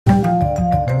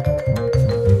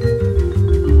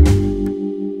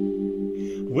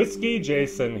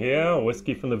WhiskyJason here,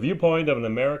 whiskey from the viewpoint of an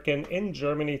American in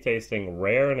Germany tasting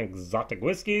rare and exotic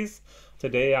whiskeys.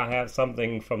 Today I have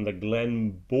something from the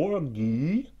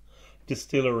Glenburgie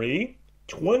distillery,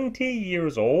 20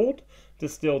 years old,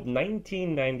 distilled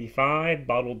 1995,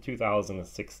 bottled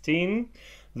 2016.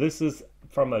 This is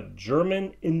from a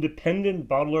German independent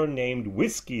bottler named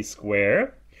Whisky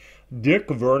Square. Dirk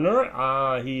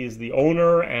Werner, he is the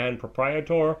owner and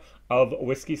proprietor of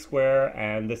Whisky Square,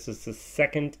 and this is his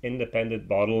second independent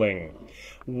bottling.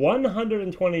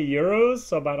 120 euros,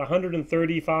 so about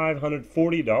 $135,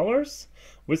 $140.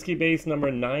 Whiskey base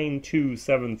number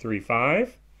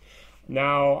 92735.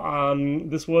 Now,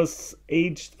 this was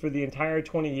aged for the entire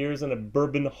 20 years in a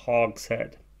bourbon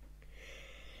hogshead.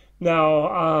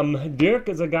 Now, Dirk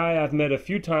is a guy I've met a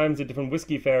few times at different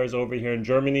whiskey fairs over here in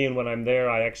Germany, and when I'm there,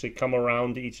 I actually come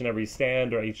around to each and every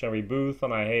stand or each and every booth,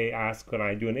 and I ask, can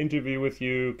I do an interview with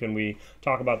you? Can we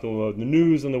talk about the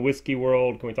news in the whiskey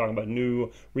world? Can we talk about new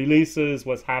releases,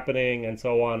 what's happening, and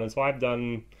so on? And so I've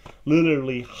done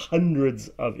literally hundreds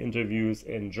of interviews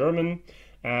in German,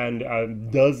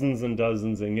 and dozens and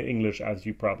dozens in English, as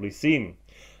you've probably seen.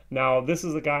 Now, this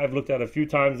is a guy I've looked at a few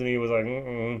times, and he was like,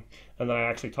 and then I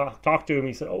actually talked to him.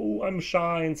 He said, oh, I'm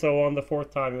shy, and so on. The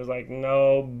fourth time, he was like,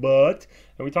 no, but.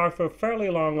 And we talked for a fairly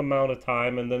long amount of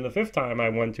time, and then the fifth time I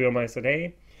went to him, I said,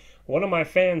 hey, one of my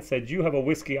fans said, you have a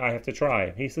whiskey I have to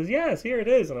try. He says, yes, here it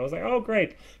is. And I was like, oh,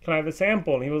 great. Can I have a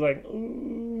sample? And he was like,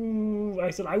 ooh. I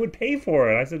said, I would pay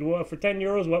for it. I said, well, for 10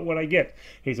 euros, what would I get?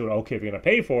 He said, well, okay, if you're going to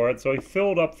pay for it. So he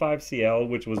filled up 5 CL,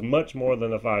 which was much more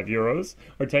than the 5 euros,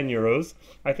 or 10 euros.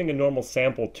 I think a normal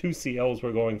sample, 2 CLs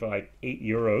were going for like 8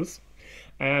 euros.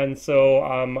 And so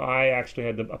I actually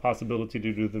had the possibility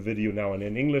to do the video now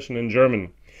in English and in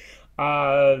German.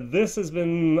 This has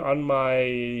been on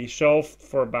my shelf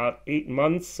for about 8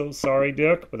 months, so sorry,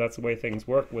 Dirk, but that's the way things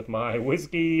work with my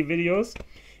whiskey videos.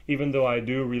 Even though I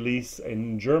do release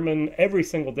in German every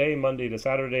single day, Monday to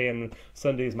Saturday, and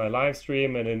Sunday is my live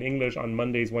stream, and in English on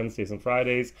Mondays, Wednesdays, and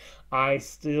Fridays, I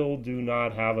still do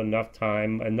not have enough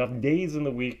time, enough days in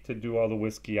the week to do all the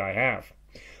whiskey I have.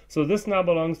 So this now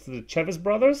belongs to the Chevis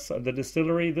brothers, the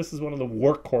distillery. This is one of the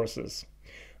workhorses.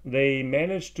 They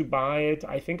managed to buy it,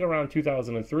 I think, around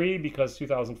 2003, because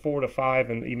 2004 to 5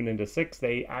 and even into 6,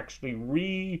 they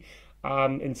actually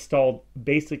installed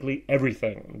basically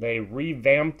everything. They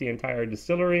revamped the entire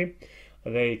distillery.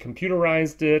 They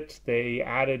computerized it. They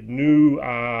added new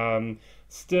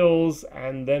stills,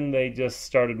 and then they just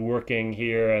started working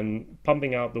here and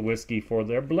pumping out the whiskey for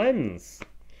their blends.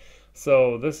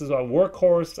 So this is a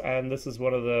workhorse, and this is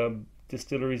one of the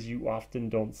distilleries you often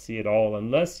don't see at all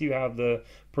unless you have the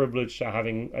privilege of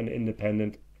having an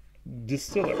independent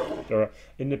distiller or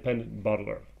independent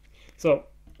bottler. So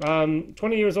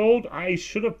 20 years old. I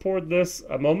should have poured this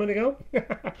a moment ago.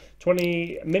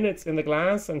 20 minutes in the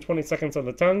glass and 20 seconds on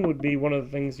the tongue would be one of the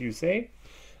things you say.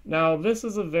 Now, this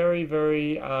is a very,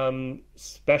 very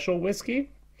special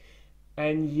whiskey,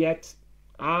 and yet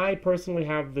I personally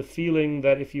have the feeling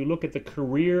that if you look at the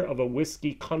career of a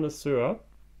whiskey connoisseur,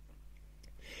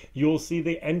 you'll see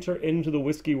they enter into the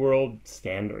whiskey world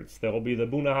standards. There will be the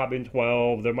Bunnahabhain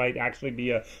 12. There might actually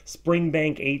be a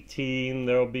Springbank 18.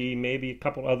 There will be maybe a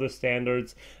couple other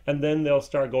standards. And then they'll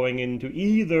start going into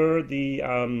either the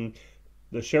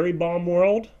Sherry Bomb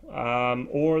world,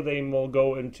 or they will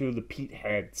go into the peat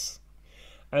heads.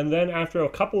 And then after a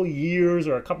couple years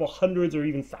or a couple hundreds or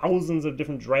even thousands of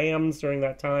different drams during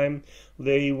that time,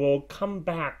 they will come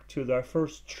back to their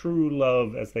first true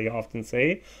love, as they often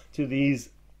say, to these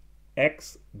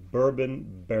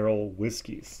ex-bourbon barrel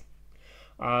whiskeys.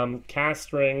 Cask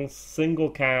strings, single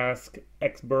cask,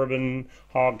 ex-bourbon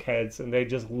hogsheads, and they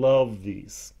just love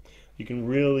these. You can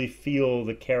really feel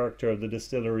the character of the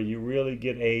distillery. You really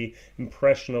get a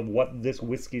impression of what this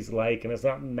whiskey's like, and it's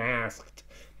not masked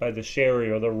by the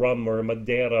sherry or the rum or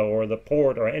Madeira or the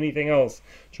port or anything else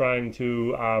trying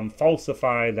to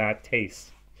falsify that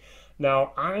taste.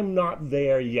 Now, I'm not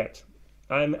there yet.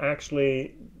 I'm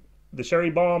actually, the Sherry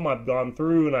Bomb I've gone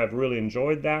through and I've really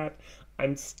enjoyed that.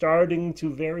 I'm starting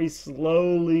to very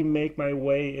slowly make my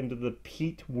way into the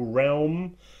peat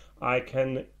realm. I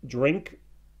can drink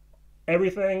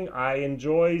everything. I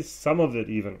enjoy some of it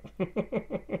even.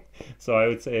 So I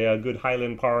would say a good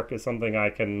Highland Park is something I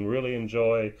can really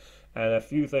enjoy. And a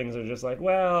few things are just like,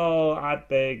 well, I'd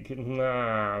beg,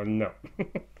 nah, no.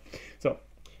 So,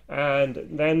 and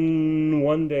then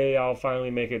one day I'll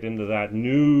finally make it into that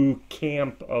new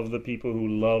camp of the people who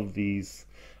love these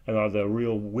and are the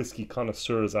real whiskey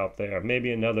connoisseurs out there.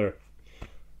 Maybe another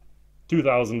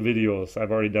 2,000 videos.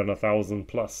 I've already done 1,000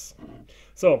 plus.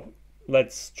 So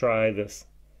let's try this.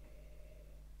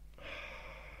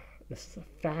 This is a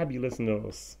fabulous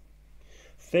nose.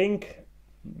 Think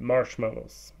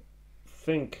marshmallows.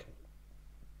 Think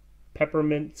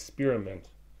peppermint spearmint.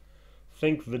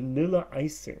 Think vanilla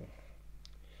icing.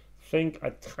 Think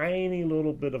a tiny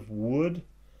little bit of wood,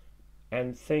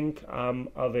 and think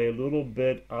of a little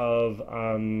bit of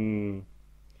a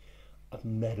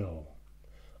meadow.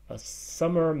 A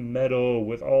summer meadow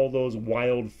with all those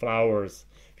wild flowers.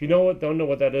 If you don't know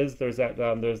what that is, there's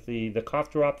the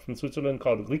cough drop from Switzerland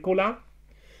called Ricola,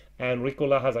 and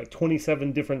Ricola has like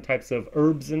 27 different types of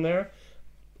herbs in there.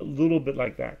 A little bit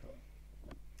like that.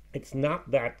 It's not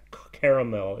that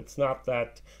caramel. It's not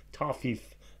that toffee.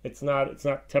 It's not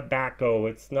tobacco.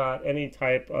 It's not any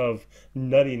type of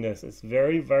nuttiness. It's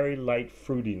very, very light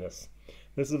fruitiness.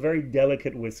 This is a very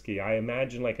delicate whiskey. I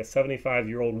imagine like a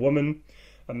 75-year-old woman.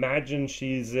 Imagine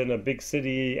she's in a big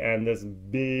city and this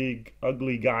big,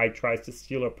 ugly guy tries to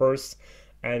steal her purse,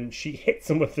 and she hits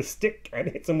him with the stick and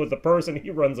hits him with the purse, and he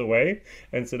runs away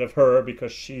instead of her,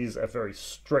 because she's a very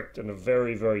strict and a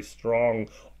very, very strong,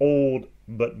 old,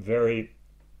 but very,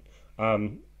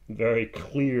 very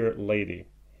clear lady.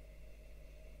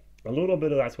 A little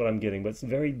bit of that's what I'm getting, but it's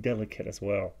very delicate as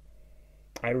well.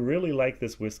 I really like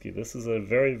this whiskey. This is a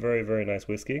very, very, very nice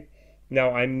whiskey.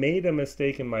 Now, I made a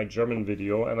mistake in my German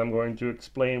video, and I'm going to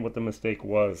explain what the mistake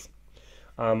was.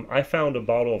 I found a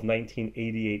bottle of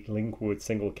 1988 Linkwood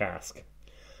single cask.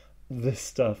 This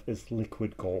stuff is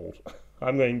liquid gold.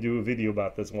 I'm going to do a video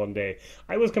about this one day.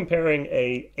 I was comparing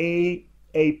a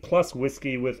plus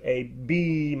whiskey with a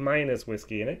B minus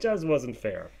whiskey, and it just wasn't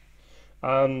fair.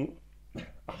 Oh,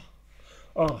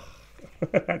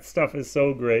 that stuff is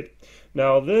so great.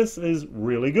 Now, this is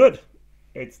really good.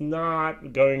 It's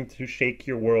not going to shake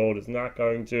your world. It's not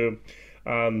going to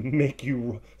make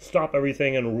you stop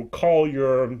everything and call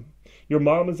your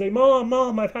mom and say,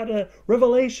 Mom, I've had a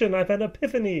revelation. I've had an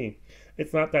epiphany.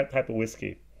 It's not that type of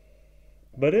whiskey.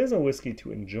 But it is a whiskey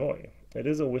to enjoy. It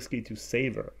is a whiskey to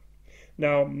savor.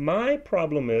 Now, my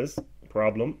problem is,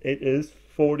 it is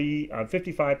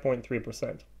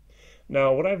 55.3%.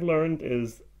 Now, what I've learned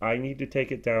is I need to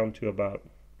take it down to about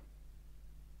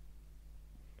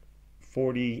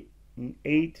 50%.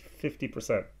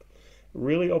 It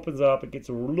really opens up. It gets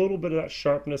a little bit of that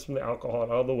sharpness from the alcohol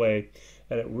out of the way,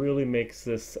 and it really makes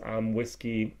this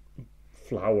whiskey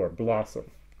flower,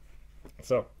 blossom.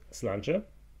 So, slanche.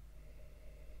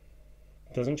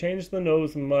 Doesn't change the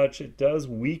nose much. It does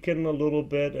weaken a little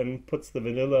bit and puts the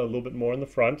vanilla a little bit more in the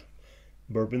front.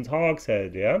 Bourbon's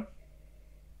hogshead, yeah?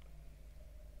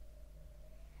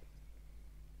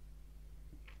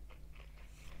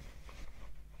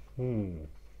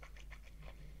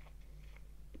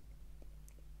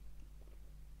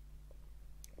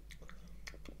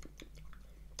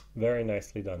 Very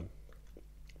nicely done.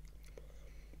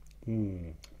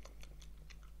 A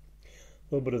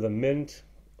little bit of the mint,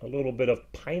 a little bit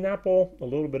of pineapple, a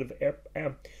little bit of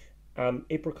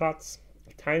apricots,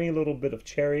 a tiny little bit of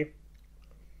cherry.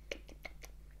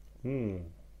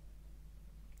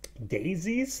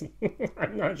 Daisies?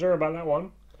 I'm not sure about that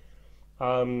one.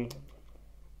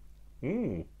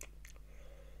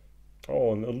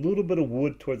 Oh, and a little bit of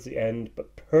wood towards the end,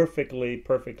 but perfectly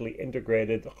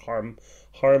integrated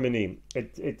harmony.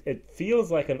 It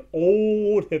feels like an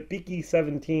old Hibiki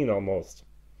 17 almost.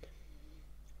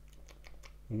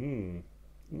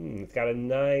 It's got a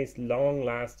nice,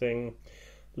 long-lasting,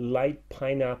 light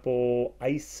pineapple,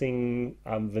 icing,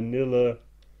 vanilla,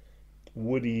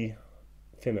 woody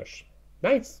finish.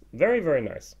 Nice. Very, very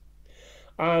nice.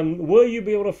 Will you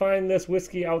be able to find this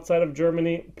whiskey outside of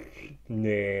Germany?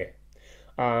 Nah.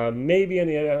 Maybe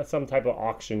in some type of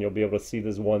auction you'll be able to see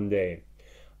this one day.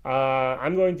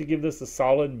 I'm going to give this a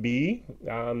solid B.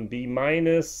 B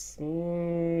minus,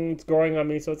 it's growing on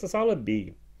me, so it's a solid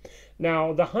B.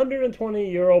 Now, the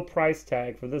 €120 price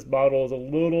tag for this bottle is a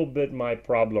little bit my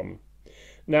problem.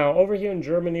 Now, over here in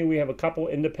Germany, we have a couple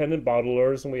independent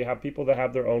bottlers, and we have people that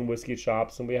have their own whiskey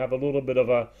shops, and we have a little bit of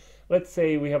a, let's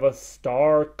say we have a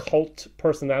star cult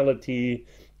personality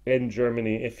in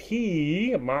Germany. If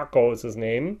he, Marco is his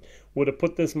name, would have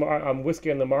put this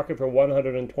whiskey on the market for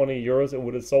 €120, it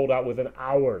would have sold out within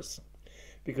hours.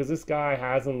 Because this guy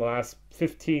has, in the last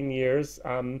 15 years,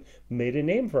 made a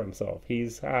name for himself.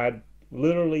 He's had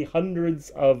literally hundreds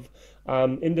of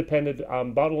independent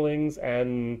bottlings,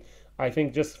 and I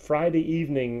think just Friday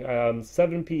evening,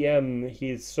 7 p.m.,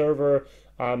 his server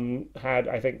had,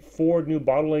 I think, 4 new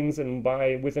bottlings, and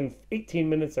within 18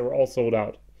 minutes, they were all sold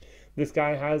out. This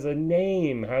guy has a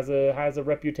name, has a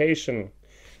reputation.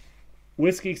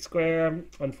 Whisky Square,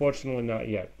 unfortunately, not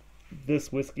yet.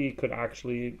 This whiskey could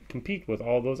actually compete with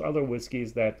all those other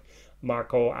whiskeys that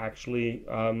Marco actually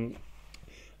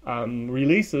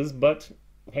releases, but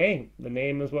hey, the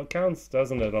name is what counts,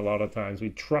 doesn't it? A lot of times we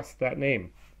trust that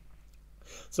name.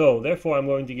 So therefore, I'm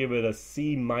going to give it a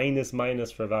C minus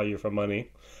minus for value for money.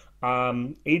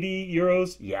 80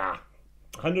 euros, yeah.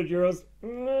 100 euros,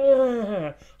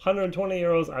 120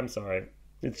 euros, I'm sorry.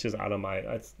 It's just out of my,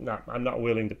 I'm not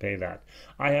willing to pay that.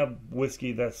 I have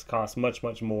whiskey that's cost much,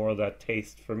 much more that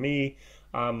tastes for me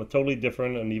totally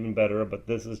different and even better, but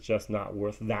this is just not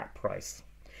worth that price.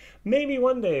 Maybe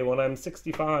one day when I'm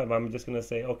 65, I'm just going to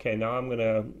say, okay, now I'm going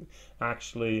to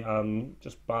actually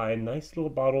just buy a nice little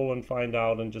bottle and find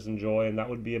out and just enjoy, and that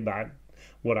would be about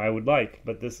what I would like.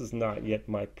 But this is not yet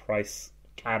my price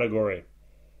category.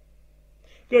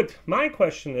 Good. My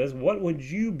question is, what would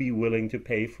you be willing to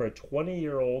pay for a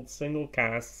 20-year-old single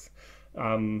cask,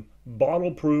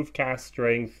 bottle-proof cask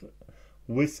strength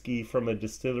whiskey from a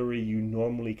distillery you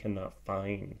normally cannot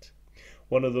find?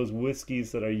 One of those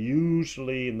whiskeys that are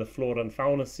usually in the Flora and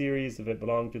Fauna series, if it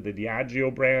belonged to the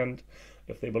Diageo brand.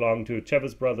 If they belong to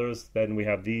Chevis Brothers, then we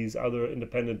have these other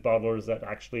independent bottlers that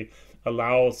actually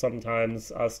allow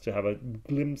sometimes us to have a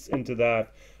glimpse into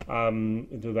that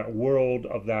world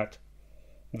of that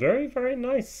very, very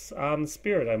nice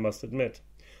spirit, I must admit.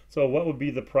 So what would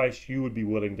be the price you would be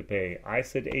willing to pay? I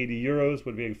said 80 euros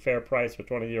would be a fair price for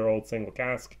 20-year-old single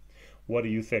cask. What do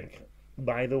you think?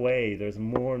 By the way, there's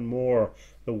more and more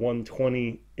the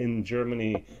 120 in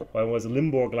Germany. I was in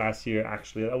Limburg last year,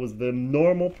 actually. That was the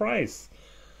normal price.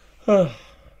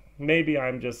 Maybe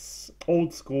I'm just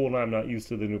old school and I'm not used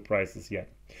to the new prices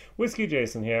yet. Whiskey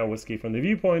Jason here, whiskey from the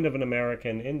viewpoint of an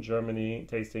American in Germany,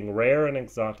 tasting rare and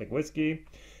exotic whiskey.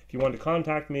 If you want to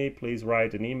contact me, please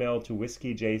write an email to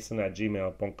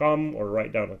whiskyjason@gmail.com or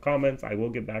write down a comment. I will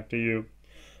get back to you.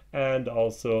 And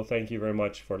also, thank you very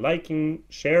much for liking,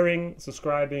 sharing,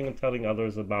 subscribing, and telling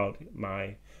others about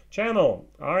my channel.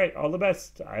 All right, all the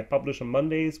best. I publish on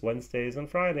Mondays, Wednesdays, and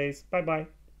Fridays. Bye-bye.